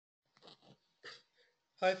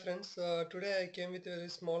Hi friends, today I came with a very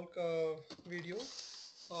small video.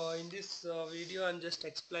 In this video I'm just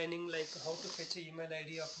explaining like how to fetch an email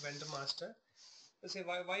ID of vendor master. Say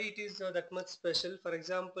why it is that much special. For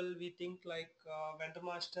example, we think like vendor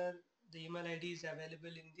master, the email ID is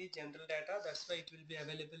available in the general data, that's why it will be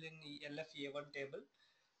available in the LFA1 table.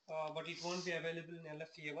 But it won't be available in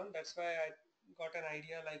LFA1. That's why I got an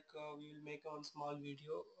idea like we will make one small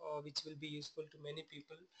video which will be useful to many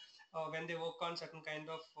people when they work on certain kind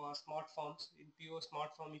of smart forms. In pure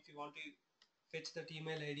smart form, if you want to fetch that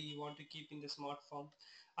email ID, you want to keep in the smart form.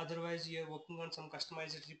 Otherwise, you are working on some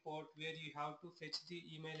customized report where you have to fetch the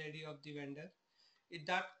email ID of the vendor. In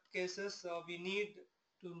that cases, we need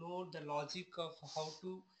to know the logic of how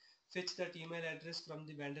to fetch that email address from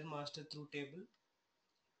the vendor master through table.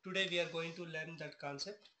 Today we are going to learn that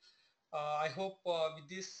concept. I hope with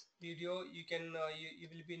this video you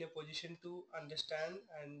will be in a position to understand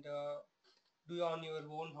and do on your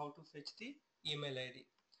own how to fetch the email ID.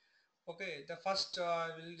 Okay, the first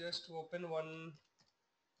I will just open one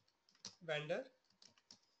vendor.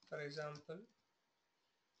 For example,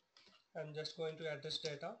 I'm just going to address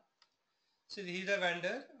data. So this is the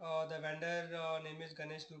vendor. The vendor name is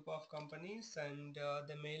Ganesh Group of Companies, and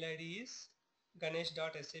the mail ID is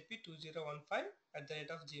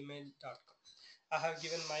ganesh.sap2015@gmail.com. I have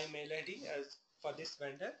given my mail ID as for this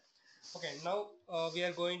vendor. Okay, now we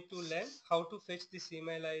are going to learn how to fetch this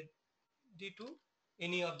email ID to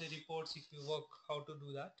any of the reports. If you work, how to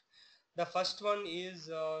do that. The first one is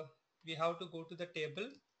we have to go to the table.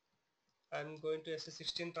 I'm going to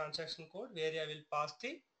SS16 transaction code where I will pass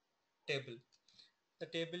the table. The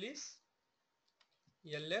table is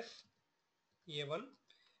LFA1.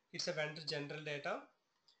 It's a vendor general data.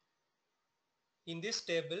 In this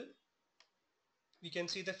table, we can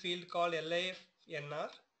see the field called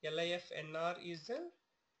LIFNR. LIFNR is the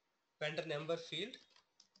vendor number field.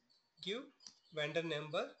 Give vendor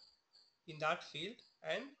number in that field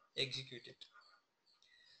and execute it.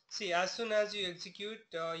 See, as soon as you execute,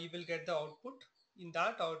 you will get the output. In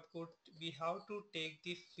that output, we have to take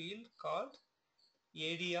the field called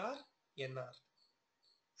ADRNR.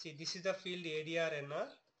 See, this is the field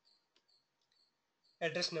ADRNR,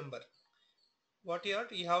 address number. What you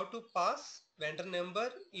have to pass vendor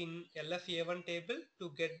number in LFA1 table to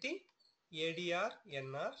get the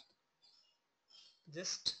ADRNR.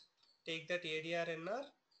 Just take that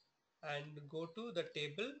ADRNR and go to the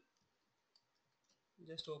table.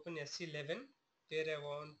 Just open SC11. There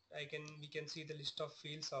we can see the list of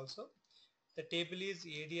fields also. The table is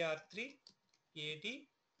ADR3,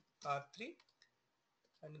 ADR3,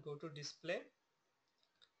 and go to display.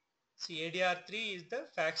 See, ADR3 is the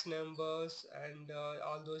fax numbers and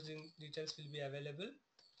all those details will be available.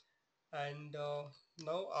 And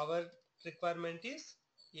now our requirement is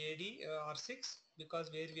ADR6 because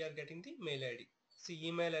where we are getting the mail ID. See,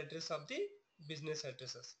 email address of the business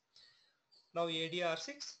addresses. Now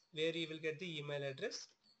ADR6 where you will get the email address,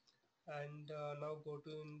 and now go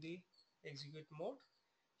to in the execute mode.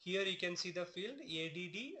 Here you can see the field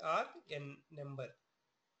ADDR number.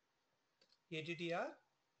 ADDR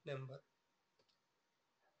number.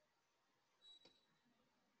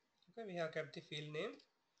 Okay, we have kept the field name,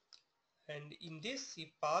 and in this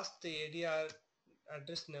we pass the ADR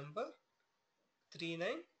address number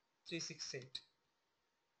 39368.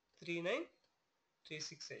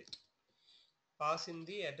 39368. Pass in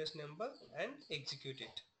the address number and execute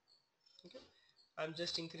it. Okay, I'm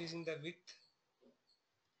just increasing the width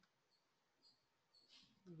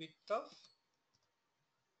of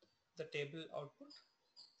the table output.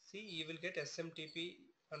 See, you will get SMTP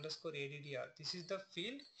underscore ADDR. This is the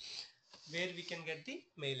field where we can get the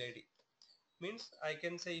mail ID. Means I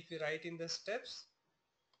can say if you write in the steps,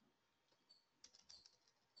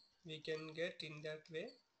 we can get in that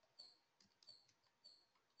way.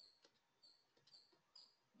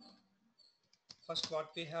 First,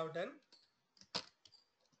 what we have done,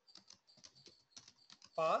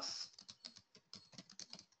 pass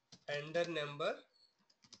vendor number.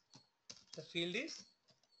 The field is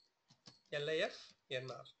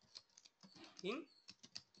LIFNR in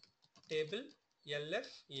table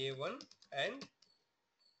LFA1 and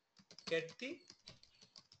get the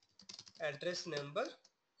address number.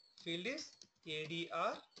 Field is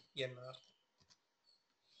ADRNR.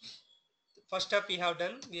 First step we have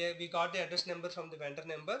done, we got the address number from the vendor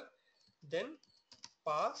number, then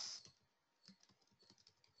pass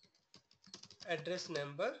address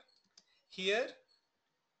number. Here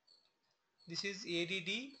this is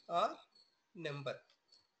ADDR number.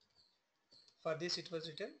 For this it was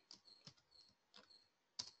written.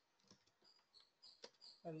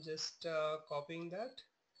 I'm just copying that.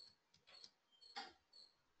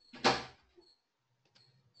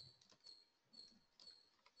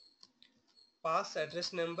 pass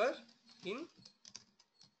address number in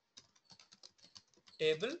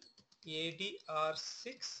table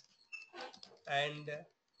ADR6 and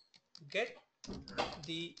get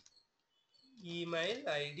the email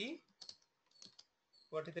ID.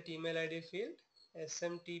 What is that email ID field?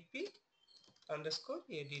 SMTP underscore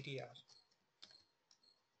ADDR.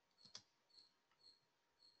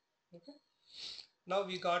 Okay. Now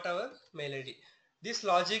we got our mail ID. This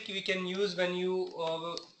logic we can use when you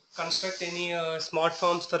construct any smart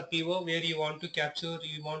forms for PO where you want to capture,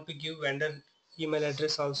 you want to give vendor email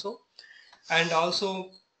address also, and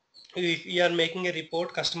also if you are making a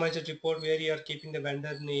report, customized report where you are keeping the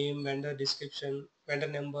vendor name, vendor description, vendor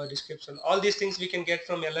number, description, all these things we can get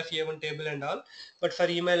from LFA1 table and all, but for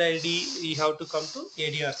email ID we have to come to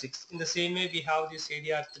ADR6. In the same way we have this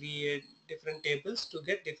ADR3 different tables to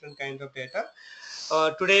get different kind of data.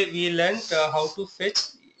 Today we learned how to fetch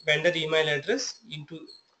vendor email address into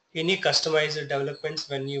any customized developments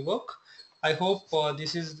when you work. I hope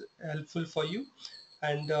this is helpful for you,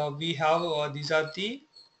 and we have these are the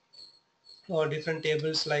different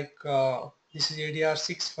tables like this is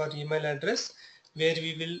ADR6 for email address, where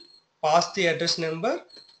we will pass the address number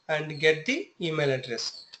and get the email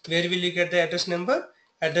address. Where will you get the address number?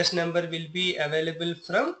 Address number will be available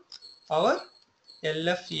from our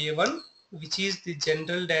LFA1, which is the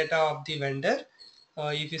general data of the vendor.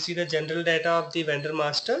 If you see the general data of the vendor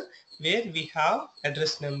master, where we have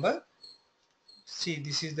address number, see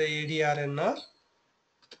this is the ADRNR.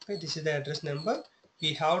 Okay, this is the address number.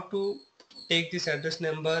 We have to take this address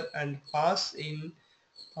number and pass in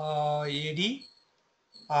ADR6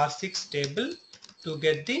 table to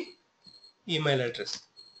get the email address.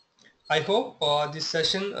 I hope this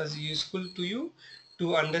session is useful to you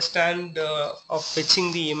to understand of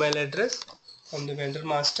fetching the email address from the vendor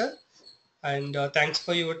master, and thanks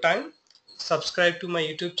for your time. Subscribe to my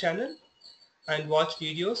YouTube channel and watch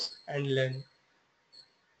videos and learn.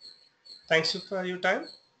 Thanks for your time.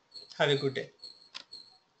 Have a good day.